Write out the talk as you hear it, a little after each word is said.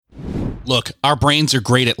Look, our brains are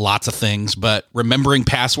great at lots of things, but remembering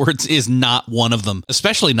passwords is not one of them,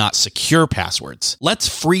 especially not secure passwords. Let's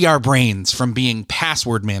free our brains from being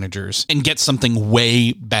password managers and get something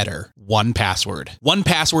way better. 1Password.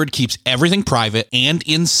 1Password keeps everything private and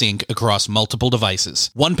in sync across multiple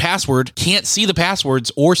devices. 1Password can't see the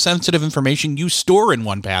passwords or sensitive information you store in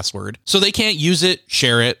 1Password, so they can't use it,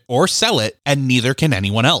 share it, or sell it, and neither can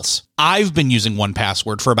anyone else. I've been using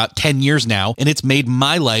 1Password for about 10 years now, and it's made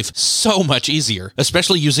my life so much easier,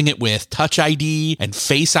 especially using it with Touch ID and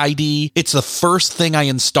Face ID. It's the first thing I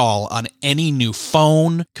install on any new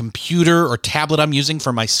phone, computer, or tablet I'm using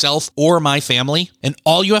for myself or my family. And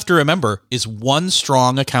all you have to remember is one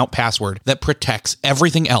strong account password that protects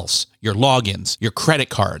everything else. Your logins, your credit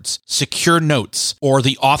cards, secure notes, or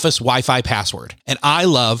the office Wi-Fi password. And I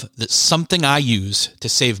love that something I use to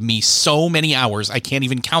save me so many hours I can't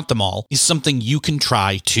even count them all is something you can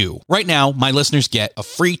try too. Right now, my listeners get a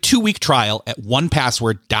free 2-week trial at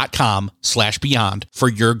onepassword.com/beyond for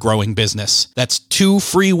your growing business. That's 2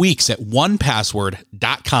 free weeks at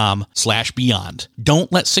onepassword.com/beyond.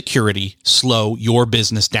 Don't let security slow your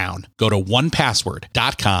business down. Go to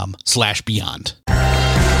onepassword.com/beyond.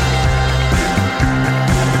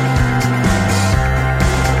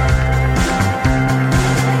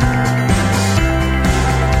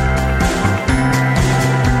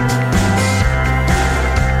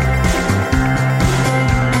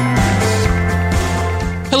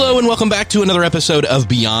 Hello and welcome back to another episode of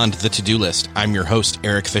Beyond the To-Do List. I'm your host,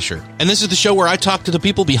 Eric Fisher, and this is the show where I talk to the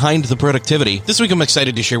people behind the productivity. This week I'm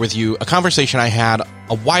excited to share with you a conversation I had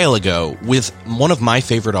a while ago with one of my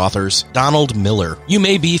favorite authors, Donald Miller. You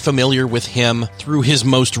may be familiar with him through his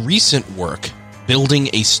most recent work, Building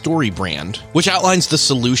a Story Brand, which outlines the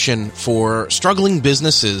solution for struggling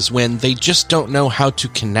businesses when they just don't know how to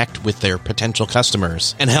connect with their potential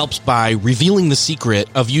customers, and helps by revealing the secret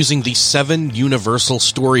of using the 7 universal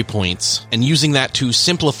story points and using that to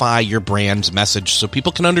simplify your brand's message so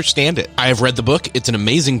people can understand it. I have read the book. It's an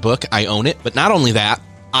amazing book. I own it. But not only that,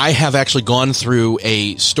 I have actually gone through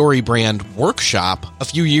a story brand workshop a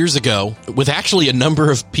few years ago with actually a number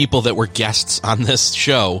of people that were guests on this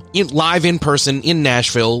show, live in person in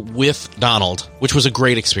Nashville with Donald, which was a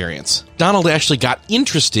great experience. Donald actually got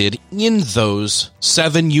interested in those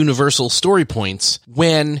 7 universal story points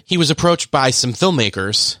when he was approached by some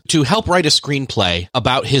filmmakers to help write a screenplay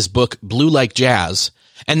about his book, Blue Like Jazz.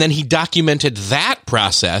 And then he documented that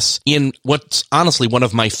process in what's honestly one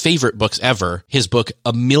of my favorite books ever, his book,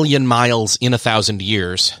 A Million Miles in 1,000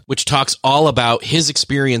 Years, which talks all about his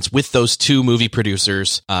experience with those 2 movie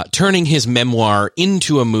producers, turning his memoir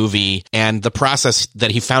into a movie and the process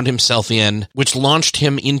that he found himself in, which launched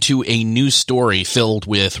him into a new story filled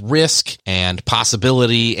with risk and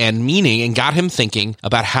possibility and meaning, and got him thinking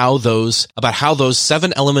about how those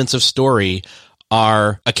 7 elements of story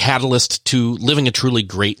are a catalyst to living a truly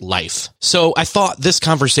great life. So I thought this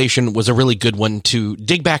conversation was a really good one to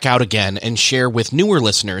dig back out again and share with newer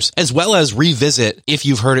listeners, as well as revisit if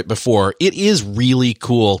you've heard it before. It is really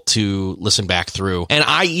cool to listen back through. And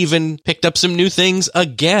I even picked up some new things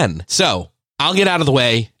again. So I'll get out of the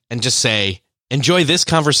way and just say, enjoy this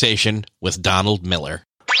conversation with Donald Miller.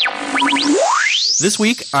 This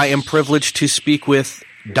week, I am privileged to speak with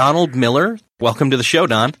Donald Miller. Welcome to the show,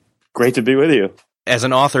 Don. Great to be with you. As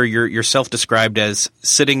an author, you're self-described as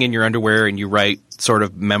sitting in your underwear and you write sort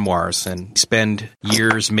of memoirs and spend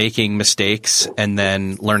years making mistakes and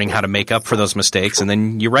then learning how to make up for those mistakes, and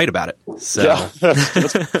then you write about it. So yeah,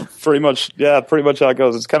 that's pretty much how it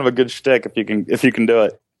goes. It's kind of a good shtick if you can do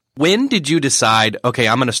it. When did you decide, okay,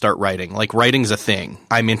 I'm going to start writing? Like, writing's a thing.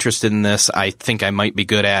 I'm interested in this. I think I might be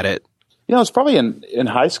good at it. You know, it's probably in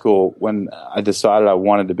high school when I decided I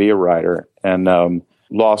wanted to be a writer, and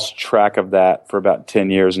lost track of that for about 10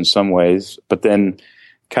 years in some ways, but then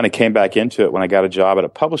kind of came back into it when I got a job at a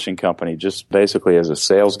publishing company, just basically as a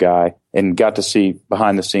sales guy, and got to see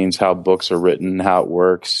behind the scenes how books are written, how it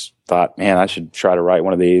works. Thought, man, I should try to write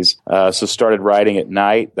one of these. So started writing at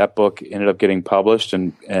night. That book ended up getting published,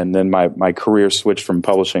 and then my career switched from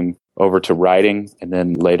publishing over to writing, and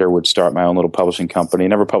then later would start my own little publishing company.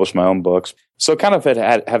 Never published my own books. So kind of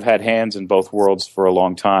have had hands in both worlds for a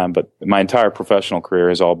long time, but my entire professional career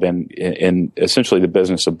has all been in essentially the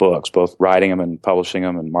business of books, both writing them and publishing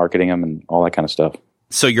them and marketing them and all that kind of stuff.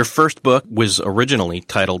 So your first book was originally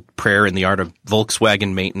titled Prayer in the Art of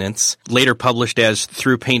Volkswagen Maintenance, later published as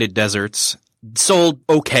Through Painted Deserts, sold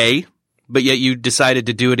okay, but yet you decided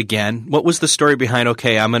to do it again. What was the story behind,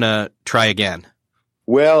 okay, I'm going to try again?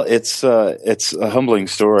 Well, it's a humbling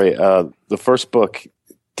story. The first book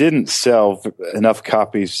didn't sell enough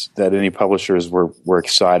copies that any publishers were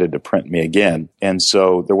excited to print me again. And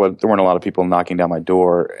so there weren't a lot of people knocking down my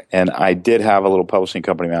door. And I did have a little publishing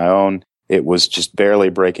company of my own. It was just barely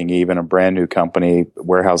breaking even, a brand new company,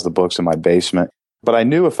 warehoused the books in my basement. But I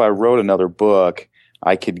knew if I wrote another book,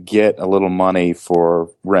 I could get a little money for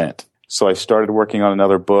rent. So I started working on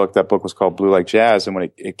another book. That book was called Blue Like Jazz. And when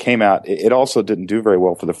it came out, it also didn't do very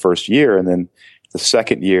well for the first year. And then the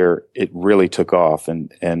second year, it really took off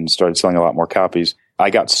and started selling a lot more copies. I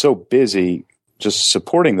got so busy just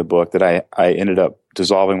supporting the book that I ended up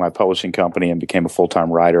dissolving my publishing company and became a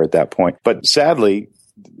full-time writer at that point. But sadly,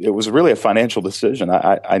 it was really a financial decision.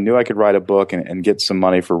 I knew I could write a book and get some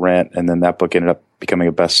money for rent, and then that book ended up becoming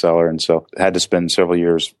a bestseller. And so I had to spend several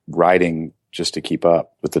years writing just to keep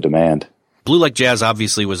up with the demand. Blue Like Jazz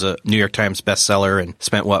obviously was a New York Times bestseller and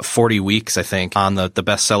spent, 40 weeks, I think, on the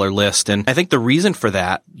bestseller list. And I think the reason for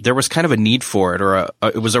that, there was kind of a need for it, or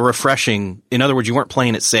it was a refreshing, in other words, you weren't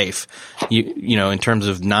playing it safe, you know, in terms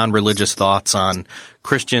of non-religious thoughts on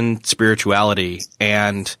Christian spirituality.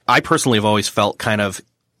 And I personally have always felt kind of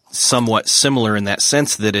somewhat similar in that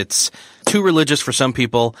sense that it's too religious for some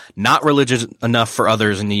people, not religious enough for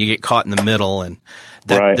others, and you get caught in the middle. And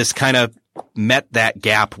that this kind of met that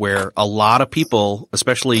gap where a lot of people,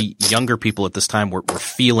 especially younger people at this time, were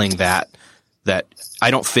feeling that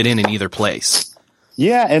I don't fit in either place.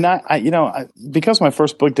 Yeah, and I because my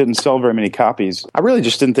first book didn't sell very many copies, I really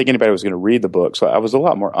just didn't think anybody was going to read the book. So I was a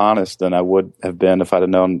lot more honest than I would have been if I'd have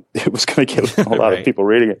known it was going to get a lot of people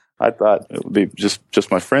reading it. I thought it would be just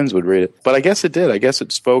my friends would read it. But I guess it did. I guess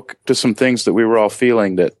it spoke to some things that we were all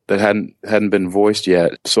feeling that hadn't been voiced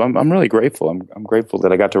yet. So I'm really grateful. I'm grateful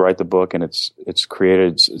that I got to write the book, and it's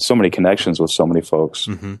created so many connections with so many folks.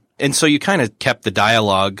 Mm-hmm. And so you kind of kept the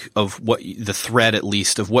dialogue of the thread, at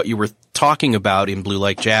least, of what you were talking about in Blue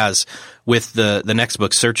Like Jazz with the next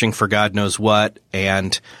book, Searching for God Knows What,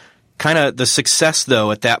 and kind of the success,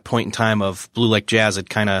 though, at that point in time of Blue Like Jazz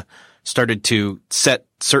had kind of started to set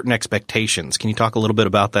certain expectations. Can you talk a little bit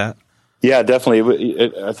about that? Yeah,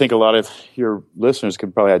 definitely. I think a lot of your listeners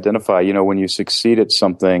could probably identify, when you succeed at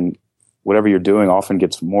something, whatever you're doing often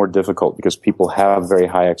gets more difficult because people have very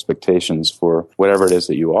high expectations for whatever it is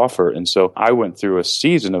that you offer. And so I went through a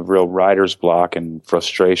season of real writer's block and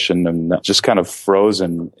frustration and just kind of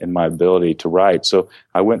frozen in my ability to write. So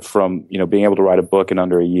I went from, being able to write a book in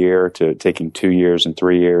under a year to taking 2 years and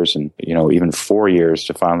 3 years and, even 4 years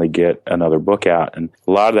to finally get another book out. And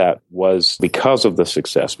a lot of that was because of the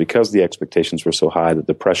success, because the expectations were so high that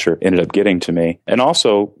the pressure ended up getting to me. And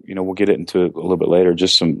also, we'll get into a little bit later,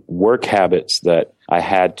 just some work habits that I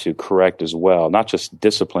had to correct as well, not just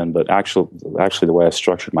discipline, but actually the way I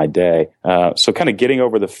structured my day. So kind of getting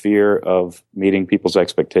over the fear of meeting people's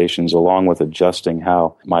expectations along with adjusting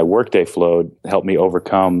how my workday flowed helped me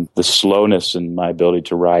overcome the slowness in my ability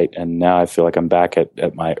to write. And now I feel like I'm back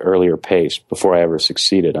at my earlier pace before I ever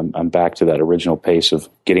succeeded. I'm back to that original pace of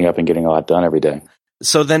getting up and getting a lot done every day.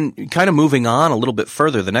 So then kind of moving on a little bit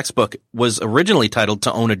further, the next book was originally titled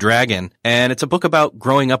To Own a Dragon, and it's a book about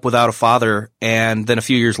growing up without a father, and then a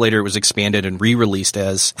few years later it was expanded and re-released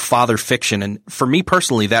as father fiction. And for me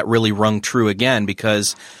personally, that really rung true again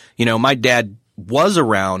because, my dad was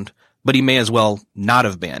around, but he may as well not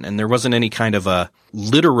have been. And there wasn't any kind of a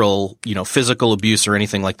literal, physical abuse or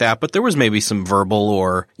anything like that, but there was maybe some verbal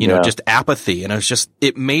or, just apathy. And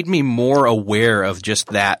it made me more aware of just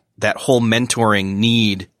that whole mentoring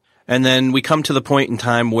need. And then we come to the point in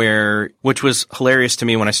time which was hilarious to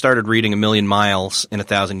me when I started reading A Million Miles in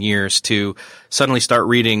 1,000 Years, to suddenly start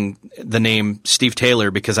reading the name Steve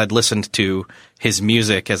Taylor because I'd listened to his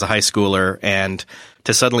music as a high schooler, and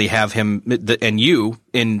to suddenly have him and you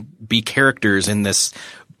be characters in this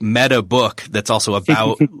meta book that's also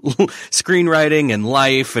about screenwriting and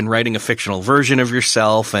life and writing a fictional version of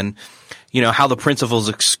yourself, and how the principles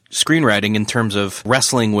of screenwriting in terms of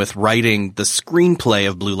wrestling with writing the screenplay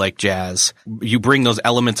of Blue Like Jazz, you bring those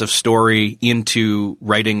elements of story into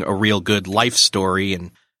writing a real good life story.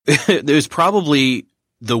 And it was probably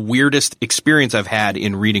the weirdest experience I've had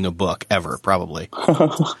in reading a book ever, probably.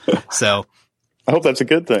 So I hope that's a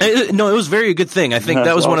good thing. No, it was very a good thing. I think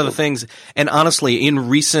that was awesome. One of the things. And honestly,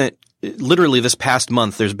 literally this past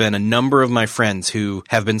month, there's been a number of my friends who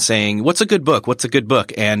have been saying, what's a good book? What's a good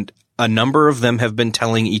book? And a number of them have been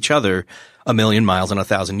telling each other A Million Miles in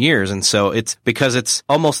 1,000 Years. And so it's because it's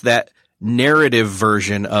almost that narrative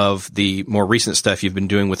version of the more recent stuff you've been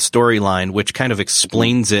doing with Storyline, which kind of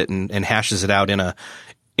explains it and hashes it out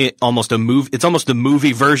it's almost a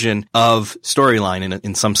movie version of Storyline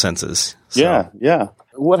in some senses. So. Yeah.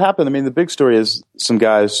 What happened? I mean, the big story is some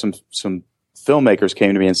guys, some filmmakers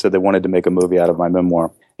came to me and said they wanted to make a movie out of my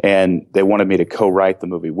memoir. And they wanted me to co-write the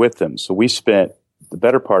movie with them. So we spent the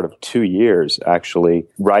better part of 2 years actually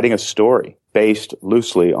writing a story based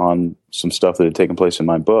loosely on some stuff that had taken place in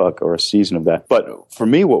my book, or a season of that. But for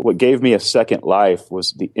me, what gave me a second life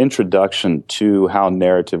was the introduction to how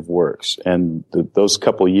narrative works. And those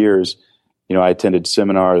couple years, I attended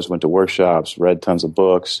seminars, went to workshops, read tons of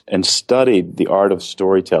books, and studied the art of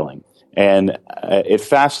storytelling. And it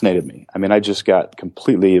fascinated me. I mean, I just got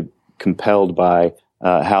completely compelled by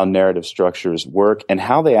how narrative structures work and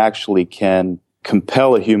how they actually can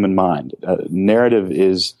compel a human mind. Narrative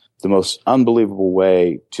is the most unbelievable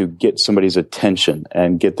way to get somebody's attention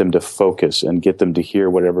and get them to focus and get them to hear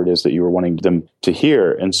whatever it is that you were wanting them to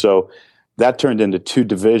hear. And so that turned into two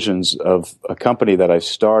divisions of a company that I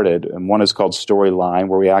started. And one is called Storyline,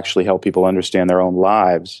 where we actually help people understand their own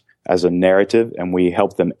lives as a narrative, and we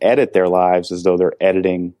help them edit their lives as though they're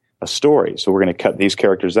editing a story. So we're going to cut these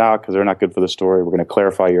characters out because they're not good for the story. We're going to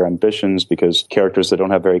clarify your ambitions because characters that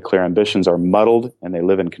don't have very clear ambitions are muddled and they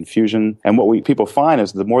live in confusion. And what people find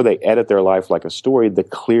is the more they edit their life like a story, the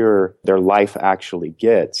clearer their life actually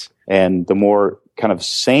gets, and the more kind of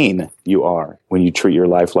sane you are when you treat your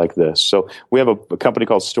life like this. So we have a company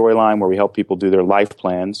called Storyline where we help people do their life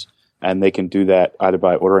plans. And they can do that either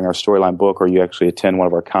by ordering our Storyline book, or you actually attend one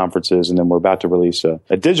of our conferences. And then we're about to release a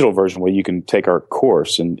digital version where you can take our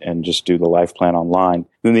course and just do the life plan online.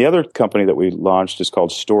 Then the other company that we launched is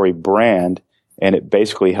called Story Brand. And it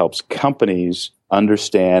basically helps companies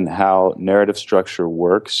understand how narrative structure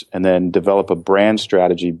works and then develop a brand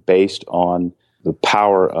strategy based on the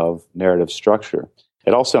power of narrative structure.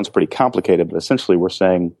 It all sounds pretty complicated, but essentially we're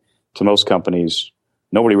saying to most companies,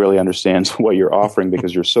 nobody really understands what you're offering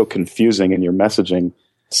because you're so confusing in your messaging.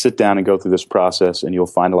 Sit down and go through this process, and you'll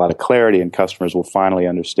find a lot of clarity, and customers will finally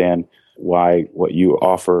understand why what you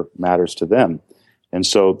offer matters to them. And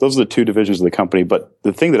so those are the two divisions of the company. But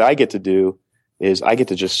the thing that I get to do is I get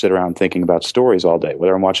to just sit around thinking about stories all day,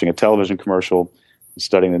 whether I'm watching a television commercial,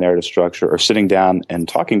 studying the narrative structure, or sitting down and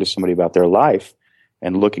talking to somebody about their life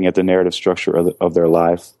and looking at the narrative structure of their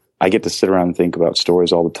life. I get to sit around and think about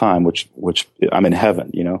stories all the time, which I'm in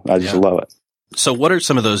heaven, I just love it. So what are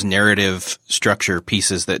some of those narrative structure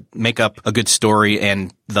pieces that make up a good story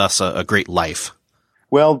and thus a great life?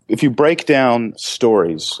 Well, if you break down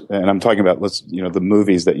stories, and I'm talking about, the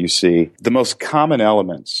movies that you see, the most common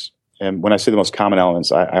elements, and when I say the most common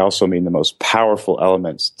elements, I also mean the most powerful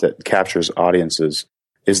elements that captures audiences,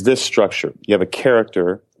 is this structure. You have a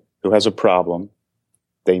character who has a problem.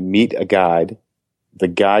 They meet a guide. The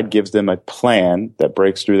guide gives them a plan that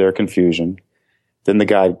breaks through their confusion. Then the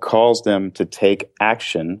guide calls them to take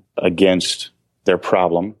action against their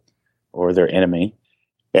problem or their enemy.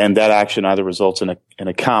 And that action either results in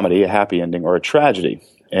a comedy, a happy ending, or a tragedy.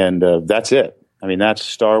 And that's it. I mean, that's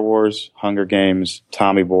Star Wars, Hunger Games,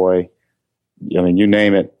 Tommy Boy. I mean, you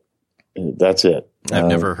name it, that's it. I've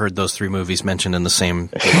never heard those three movies mentioned in the same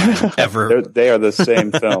ever. They are the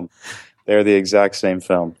same film. They're the exact same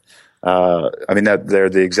film. They're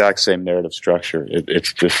the exact same narrative structure.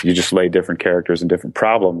 It's just, you just lay different characters and different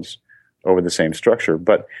problems over the same structure.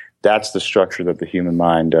 But that's the structure that the human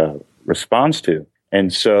mind responds to.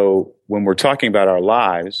 And so when we're talking about our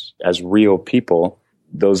lives as real people,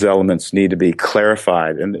 those elements need to be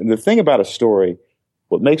clarified. And the thing about a story,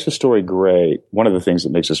 what makes a story great, one of the things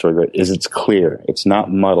that makes a story great is it's clear. It's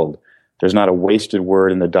not muddled. There's not a wasted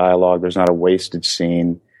word in the dialogue. There's not a wasted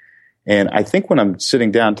scene. And I think when I'm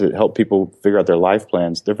sitting down to help people figure out their life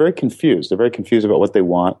plans, they're very confused. They're very confused about what they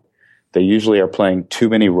want. They usually are playing too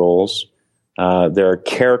many roles. There are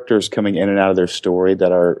characters coming in and out of their story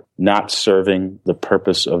that are not serving the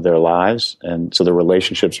purpose of their lives. And so the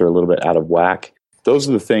relationships are a little bit out of whack. Those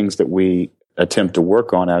are the things that we attempt to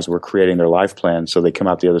work on as we're creating their life plan, so they come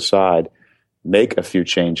out the other side, make a few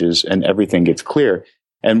changes, and everything gets clear.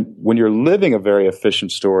 And when you're living a very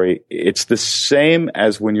efficient story, it's the same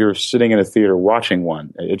as when you're sitting in a theater watching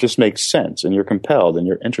one. It just makes sense, and you're compelled, and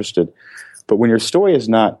you're interested. But when your story is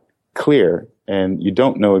not clear, and you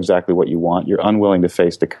don't know exactly what you want, you're unwilling to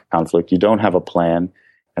face the conflict, you don't have a plan,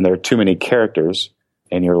 and there are too many characters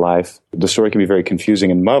in your life, the story can be very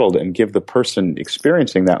confusing and muddled and give the person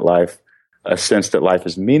experiencing that life a sense that life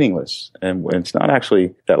is meaningless. And when it's not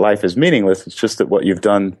actually that life is meaningless, it's just that what you've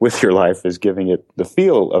done with your life is giving it the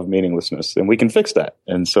feel of meaninglessness, and we can fix that.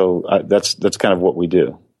 And so that's kind of what we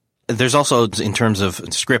do. There's also, in terms of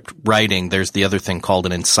script writing, there's the other thing called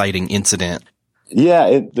an inciting incident.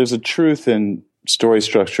 Yeah, there's a truth in story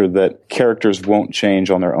structure that characters won't change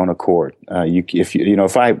on their own accord.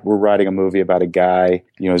 If I were writing a movie about a guy,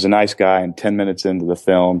 he's a nice guy, and 10 minutes into the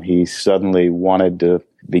film, he suddenly wanted to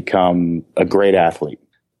become a great athlete.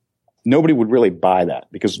 nobody would really buy that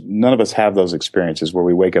because none of us have those experiences where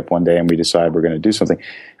we wake up one day and we decide we're going to do something.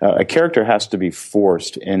 A character has to be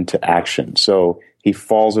forced into action. So he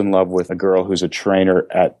falls in love with a girl who's a trainer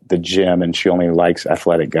at the gym and she only likes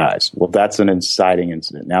athletic guys. Well, that's an inciting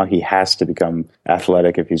incident. Now he has to become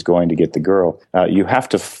athletic if he's going to get the girl. You have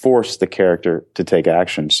to force the character to take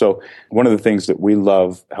action. So one of the things that we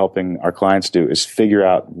love helping our clients do is figure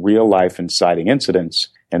out real life inciting incidents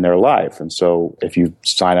in their life. And so if you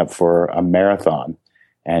sign up for a marathon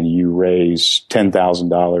and you raise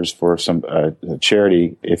 $10,000 for some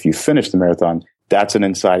charity, if you finish the marathon, that's an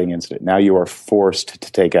inciting incident. Now you are forced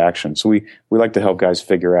to take action. So we like to help guys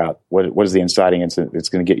figure out what is the inciting incident that's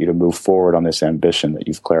going to get you to move forward on this ambition that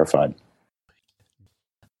you've clarified.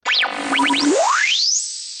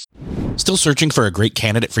 Still searching for a great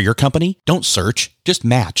candidate for your company? Don't search, just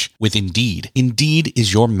match with Indeed. Indeed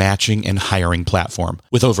is your matching and hiring platform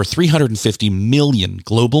with over 350 million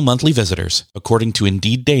global monthly visitors, according to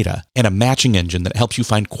Indeed data, and a matching engine that helps you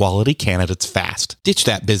find quality candidates fast. Ditch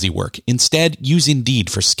that busy work. Instead, use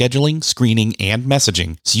Indeed for scheduling, screening, and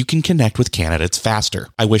messaging so you can connect with candidates faster.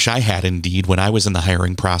 I wish I had Indeed when I was in the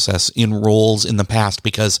hiring process in roles in the past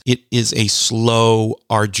because it is a slow,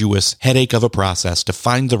 arduous headache of a process to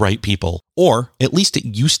find the right people. Or, at least it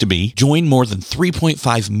used to be, join more than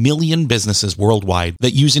 3.5 million businesses worldwide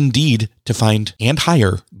that use Indeed to find and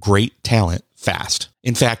hire great talent fast.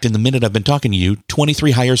 In fact, in the minute I've been talking to you,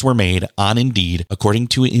 23 hires were made on Indeed, according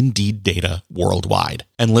to Indeed data worldwide.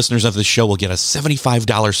 And listeners of this show will get a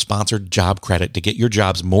 $75 sponsored job credit to get your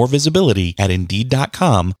jobs more visibility at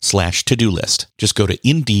Indeed.com/to-do list. Just go to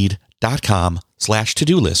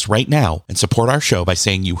Indeed.com/to-do list right now and support our show by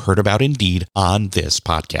saying you heard about Indeed on this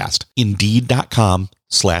podcast.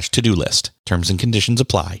 Indeed.com/to-do list. Terms and conditions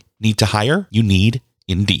apply. Need to hire? You need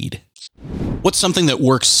Indeed. What's something that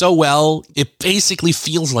works so well, it basically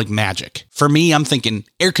feels like magic? For me, I'm thinking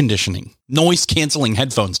air conditioning, noise canceling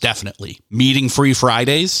headphones, definitely. Meeting free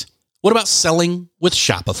Fridays? What about selling with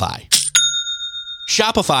Shopify?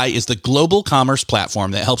 Shopify is the global commerce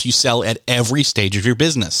platform that helps you sell at every stage of your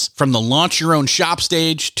business. From the launch your own shop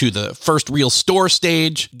stage to the first real store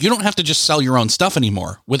stage, you don't have to just sell your own stuff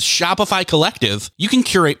anymore. With Shopify Collective, you can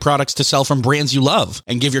curate products to sell from brands you love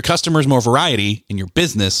and give your customers more variety and your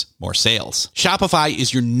business more sales. Shopify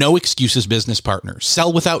is your no excuses business partner.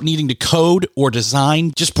 Sell without needing to code or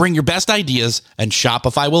design. Just bring your best ideas and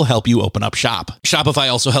Shopify will help you open up shop. Shopify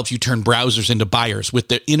also helps you turn browsers into buyers with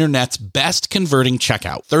the internet's best converting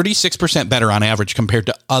checkout, 36% better on average compared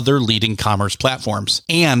to other leading commerce platforms,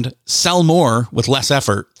 and sell more with less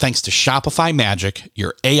effort thanks to Shopify Magic,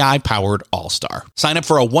 your AI-powered all-star. Sign up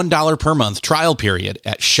for a $1 per month trial period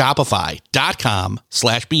at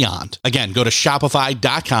shopify.com/beyond. Again, go to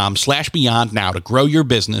shopify.com/beyond now to grow your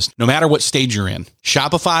business no matter what stage you're in.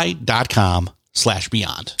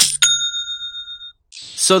 Shopify.com/beyond.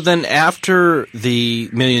 So then after the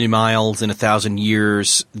Million Miles in 1,000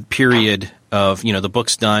 Years period of, the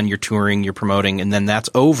book's done, you're touring, you're promoting, and then that's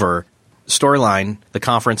over, Storyline, the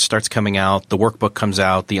conference starts coming out, the workbook comes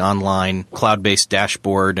out, the online cloud-based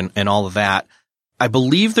dashboard and all of that. I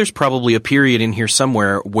believe there's probably a period in here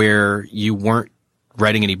somewhere where you weren't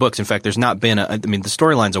writing any books. In fact, there's not been the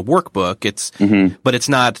Storyline's a workbook. But it's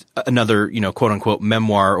not another, quote unquote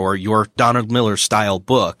memoir or your Donald Miller style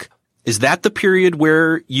book. Is that the period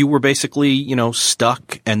where you were basically,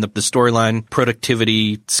 stuck and the Storyline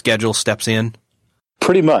productivity schedule steps in?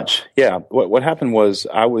 Pretty much, yeah. What happened was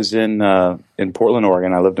I was in Portland,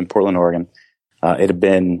 Oregon. I lived in Portland, Oregon. It had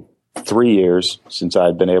been 3 years since I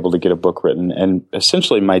had been able to get a book written. And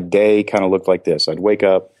essentially my day kind of looked like this. I'd wake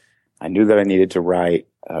up. I knew that I needed to write,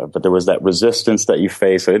 but there was that resistance that you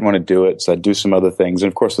face. I didn't want to do it, so I'd do some other things. And,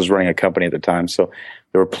 of course, I was running a company at the time, so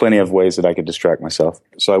there were plenty of ways that I could distract myself.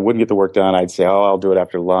 So I wouldn't get the work done. I'd say, I'll do it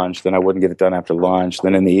after lunch. Then I wouldn't get it done after lunch.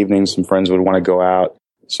 Then in the evening, some friends would want to go out.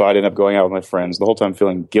 So I'd end up going out with my friends, the whole time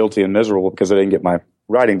feeling guilty and miserable because I didn't get my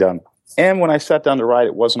writing done. And when I sat down to write,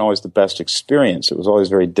 it wasn't always the best experience. It was always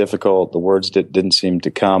very difficult. The words didn't seem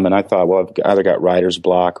to come. And I thought, well, I've either got writer's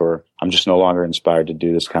block or I'm just no longer inspired to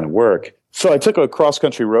do this kind of work. So I took a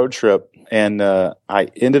cross-country road trip, and I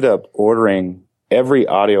ended up ordering every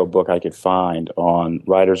audiobook I could find on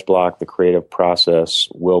writer's block, the creative process,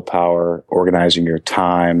 willpower, organizing your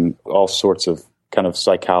time, all sorts of kind of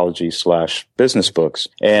psychology/business books.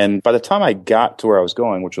 And by the time I got to where I was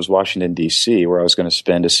going, which was Washington, D.C., where I was going to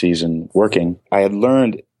spend a season working, I had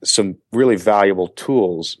learned some really valuable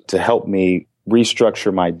tools to help me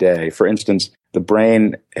restructure my day. For instance, the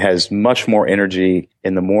brain has much more energy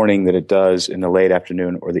in the morning than it does in the late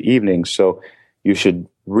afternoon or the evening. So you should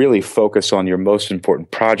really focus on your most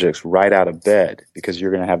important projects right out of bed because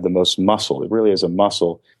you're going to have the most muscle. It really is a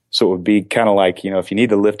muscle. So it would be kind of like, if you need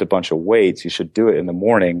to lift a bunch of weights, you should do it in the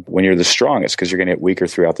morning when you're the strongest because you're going to get weaker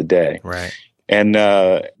throughout the day. Right. And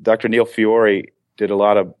Dr. Neil Fiore did a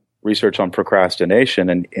lot of research on procrastination,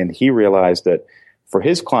 and he realized that for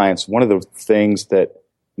his clients, one of the things that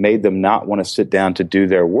made them not want to sit down to do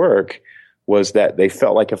their work was that they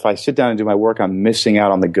felt like if I sit down and do my work, I'm missing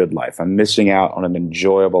out on the good life. I'm missing out on an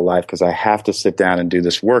enjoyable life because I have to sit down and do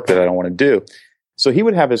this work that I don't want to do. So he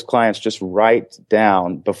would have his clients just write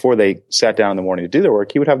down, before they sat down in the morning to do their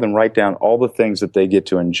work, he would have them write down all the things that they get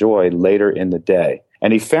to enjoy later in the day.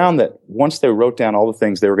 And he found that once they wrote down all the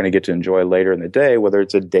things they were going to get to enjoy later in the day, whether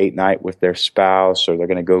it's a date night with their spouse, or they're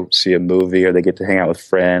going to go see a movie, or they get to hang out with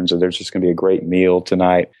friends, or there's just going to be a great meal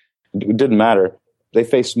tonight, it didn't matter. They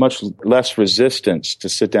faced much less resistance to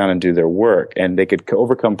sit down and do their work, and they could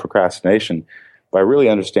overcome procrastination by really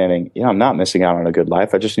understanding, I'm not missing out on a good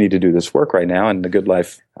life. I just need to do this work right now, and the good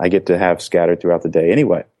life I get to have scattered throughout the day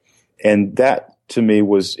anyway. And that, to me,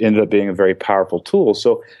 ended up being a very powerful tool.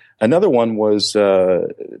 So another one was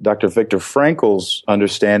Dr. Viktor Frankl's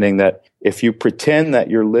understanding that if you pretend that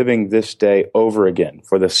you're living this day over again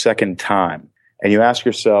for the second time, and you ask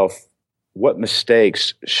yourself, what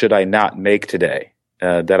mistakes should I not make today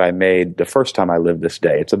that I made the first time I lived this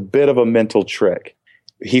day? It's a bit of a mental trick.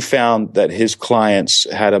 He found that his clients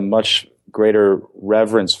had a much greater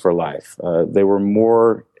reverence for life. They were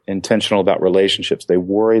more intentional about relationships. They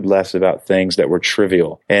worried less about things that were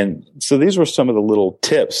trivial. And so these were some of the little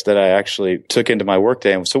tips that I actually took into my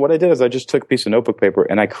workday. And so what I did is I just took a piece of notebook paper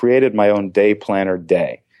and I created my own day planner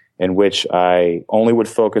day, in which I only would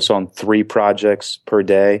focus on 3 projects per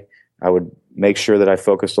day. I would make sure that I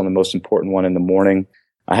focused on the most important one in the morning.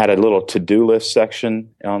 I had a little to-do list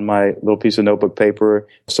section on my little piece of notebook paper.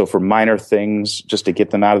 So for minor things, just to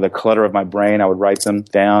get them out of the clutter of my brain, I would write them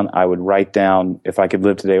down. I would write down, if I could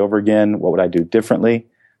live today over again, what would I do differently?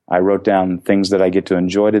 I wrote down things that I get to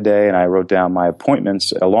enjoy today, and I wrote down my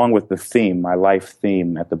appointments along with the theme, my life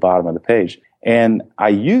theme, at the bottom of the page. And I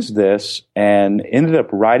used this and ended up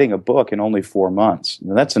writing a book in only 4 months.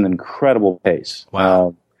 Now, that's an incredible pace.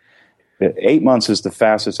 Wow. 8 months is the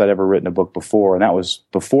fastest I'd ever written a book before, and that was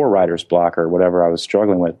before writer's block or whatever I was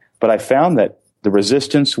struggling with. But I found that the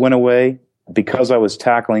resistance went away because I was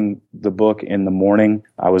tackling the book in the morning.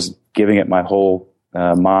 I was giving it my whole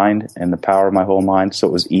mind and the power of my whole mind, so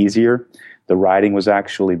it was easier. The writing was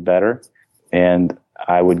actually better, and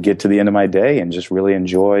I would get to the end of my day and just really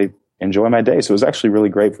enjoy my day. So it was actually really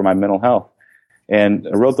great for my mental health. And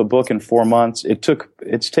I wrote the book in 4 months.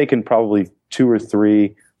 It's taken probably 2 or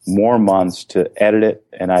 3 more months to edit it,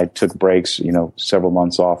 and I took breaks, several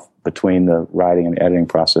months off between the writing and editing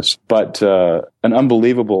process. But an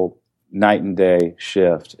unbelievable night and day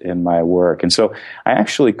shift in my work. And so I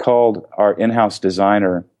actually called our in-house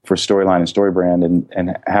designer for Storyline and Storybrand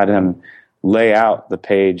and had him lay out the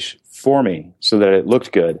page for me so that it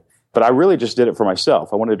looked good. But I really just did it for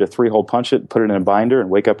myself. I wanted to 3-hole punch it, put it in a binder, and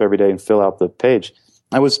wake up every day and fill out the page.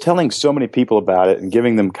 I was telling so many people about it and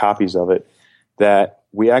giving them copies of it that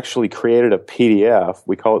we actually created a PDF.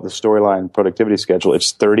 We call it the Storyline Productivity Schedule.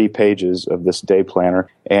 It's 30 pages of this day planner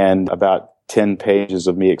and about 10 pages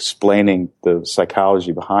of me explaining the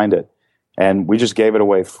psychology behind it. And we just gave it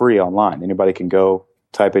away free online. Anybody can go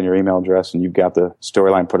type in your email address and you've got the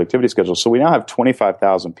Storyline Productivity Schedule. So we now have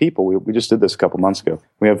 25,000 people. We just did this a couple months ago.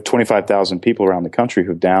 We have 25,000 people around the country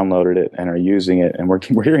who've downloaded it and are using it. And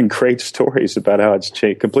we're hearing great stories about how it's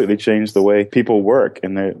completely changed the way people work,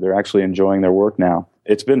 and they're actually enjoying their work now.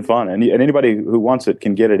 It's been fun. And anybody who wants it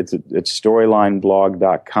can get it. It's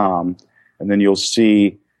storylineblog.com. And then you'll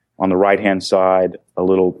see on the right-hand side a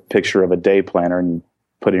little picture of a day planner, and you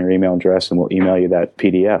put in your email address and we'll email you that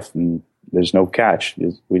PDF. And there's no catch.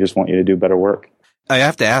 We just want you to do better work. I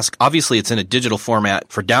have to ask, obviously it's in a digital format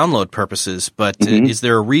for download purposes, but is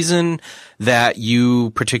there a reason that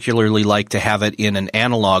you particularly like to have it in an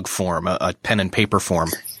analog form, a pen and paper form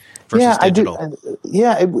versus digital?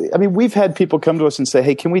 I mean, we've had people come to us and say,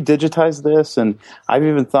 hey, can we digitize this? And I've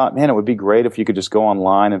even thought, man, it would be great if you could just go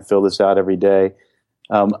online and fill this out every day.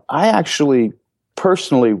 I actually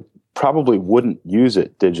personally probably wouldn't use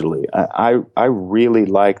it digitally. I really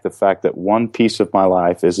like the fact that one piece of my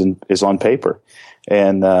life is on paper,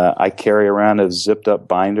 and I carry around a zipped up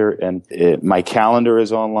binder, and my calendar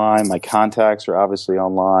is online, my contacts are obviously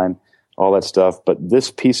online, all that stuff. But this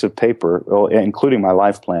piece of paper, including my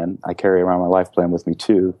life plan, I carry around my life plan with me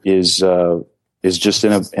too, is just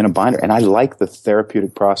in a binder, and I like the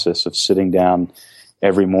therapeutic process of sitting down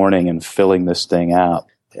every morning and filling this thing out.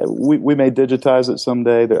 We may digitize it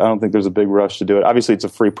someday. I don't think there's a big rush to do it. Obviously, it's a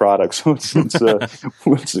free product, so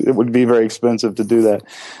it would be very expensive to do that.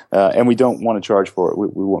 And we don't want to charge for it.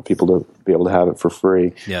 We want people to be able to have it for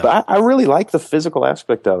free. Yeah. But I really like the physical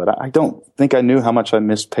aspect of it. I don't think I knew how much I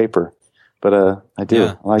missed paper. But I do.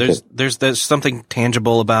 Yeah. I like it. There's something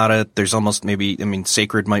tangible about it. There's almost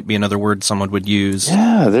sacred might be another word someone would use.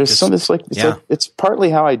 Yeah, it's partly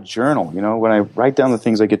how I journal. When I write down the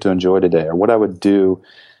things I get to enjoy today, or what I would do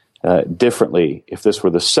differently if this were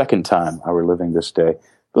the second time I were living this day.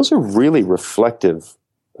 Those are really reflective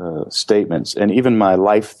statements, and even my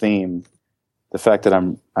life theme. The fact that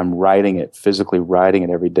I'm physically writing it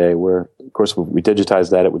every day, where, of course, if we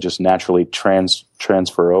digitize that, it would just naturally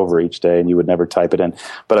transfer over each day and you would never type it in.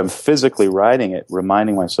 But I'm physically writing it,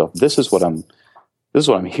 reminding myself, this is what I'm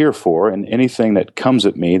here for, and anything that comes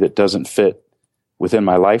at me that doesn't fit within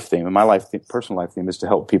my life theme, and my personal life theme is to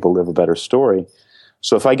help people live a better story.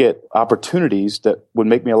 So if I get opportunities that would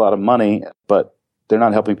make me a lot of money, but they're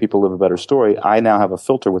not helping people live a better story, I now have a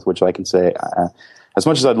filter with which I can say, as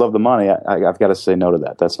much as I'd love the money, I've got to say no to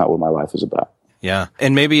that. That's not what my life is about. Yeah.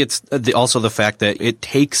 And maybe it's also the fact that it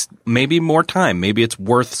takes maybe more time. Maybe it's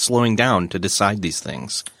worth slowing down to decide these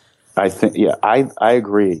things. I think, I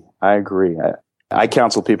agree. I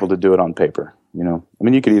counsel people to do it on paper. You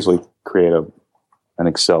could easily create an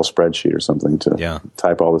Excel spreadsheet or something to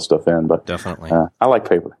type all this stuff in, but definitely, I like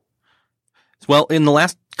paper. Well, in the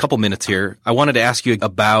last couple minutes here, I wanted to ask you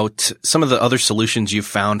about some of the other solutions you've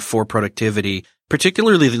found for productivity,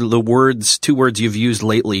 particularly the two words you've used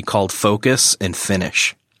lately called focus and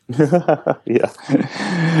finish. Yeah.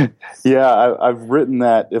 I've written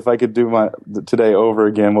that. If I could do today over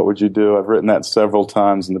again, what would you do? I've written that several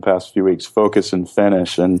times in the past few weeks, focus and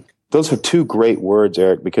finish. And those are two great words,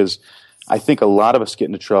 Eric, because I think a lot of us get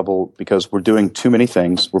into trouble because we're doing too many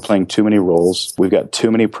things. We're playing too many roles. We've got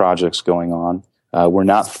too many projects going on. We're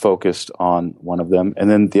not focused on one of them. And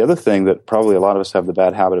then the other thing that probably a lot of us have the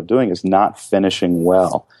bad habit of doing is not finishing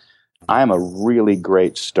well. I am a really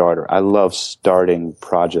great starter. I love starting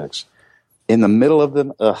projects. In the middle of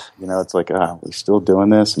them, it's like, we're still doing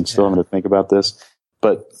this and still having to think about this.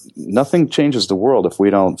 But nothing changes the world if we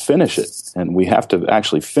don't finish it. And we have to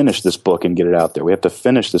actually finish this book and get it out there. We have to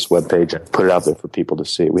finish this webpage and put it out there for people to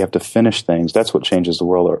see. We have to finish things. That's what changes the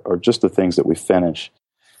world, or just the things that we finish.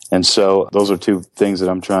 And so those are two things that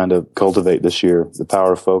I'm trying to cultivate this year, the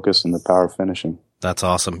power of focus and the power of finishing. That's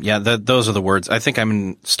awesome. Yeah, those are the words. I think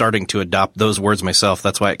I'm starting to adopt those words myself.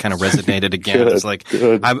 That's why it kind of resonated again. Good, it's like,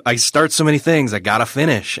 I start so many things. I got to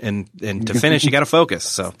finish. And to finish, you got to focus.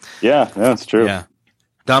 So yeah, that's true. Yeah.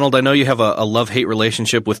 Donald, I know you have a love-hate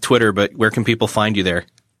relationship with Twitter, but where can people find you there?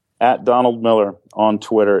 At Donald Miller on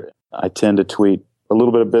Twitter. I tend to tweet a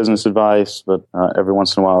little bit of business advice, but every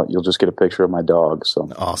once in a while you'll just get a picture of my dog. So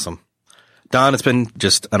awesome. Don, it's been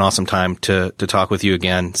just an awesome time to talk with you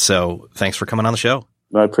again. So thanks for coming on the show.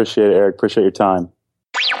 I appreciate it, Eric. Appreciate your time.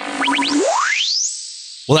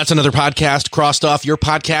 Well, that's another podcast crossed off your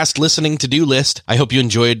podcast listening to-do list. I hope you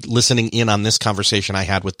enjoyed listening in on this conversation I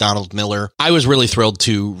had with Donald Miller. I was really thrilled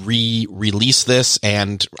to re-release this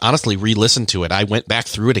and honestly re-listen to it. I went back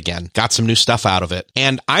through it again, got some new stuff out of it.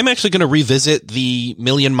 And I'm actually going to revisit the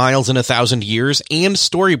Million Miles in 1,000 Years and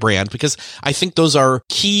StoryBrand because I think those are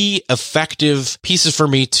key, effective pieces for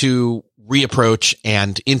me to reapproach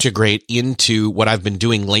and integrate into what I've been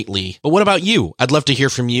doing lately. But what about you? I'd love to hear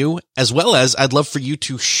from you, as well as I'd love for you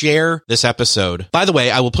to share this episode. By the way,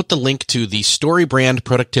 I will put the link to the StoryBrand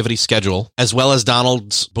productivity schedule, as well as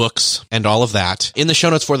Donald's books and all of that in the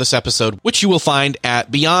show notes for this episode, which you will find at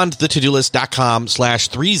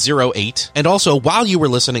beyondthetodolist.com/308. And also, while you were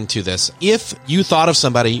listening to this, if you thought of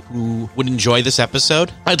somebody who would enjoy this episode,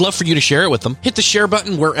 I'd love for you to share it with them. Hit the share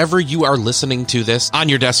button wherever you are listening to this, on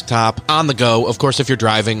your desktop, on the go. Of course, if you're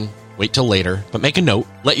driving, wait till later, but make a note.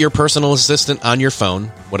 Let your personal assistant on your phone,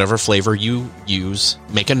 whatever flavor you use,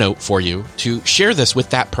 make a note for you to share this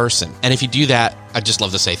with that person. And if you do that, I'd just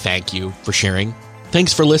love to say thank you for sharing.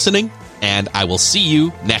 Thanks for listening, and I will see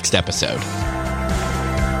you next episode.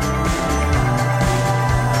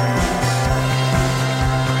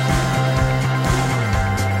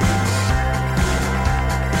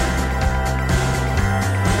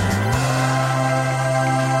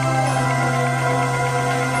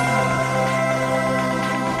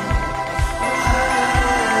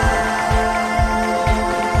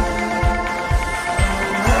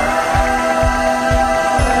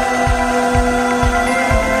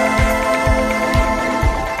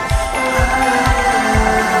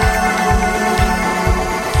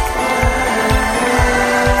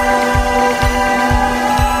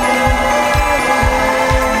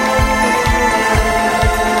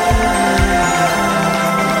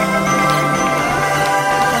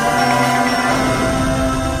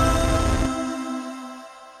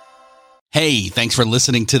 Hey, thanks for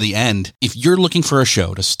listening to the end. If you're looking for a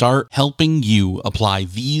show to start helping you apply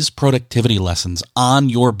these productivity lessons on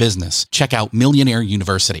your business, check out Millionaire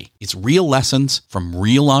University. It's real lessons from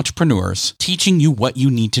real entrepreneurs teaching you what you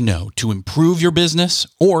need to know to improve your business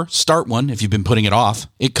or start one if you've been putting it off.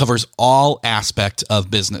 It covers all aspects of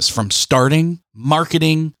business, from starting,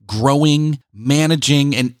 marketing, growing,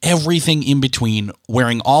 managing, and everything in between,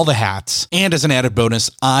 wearing all the hats. And as an added bonus,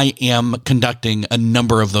 I am conducting a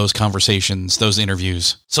number of those conversations, those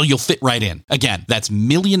interviews, so you'll fit right in. Again, that's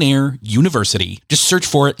Millionaire University. Just search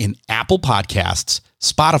for it in Apple Podcasts,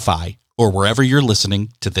 Spotify, or wherever you're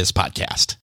listening to this podcast.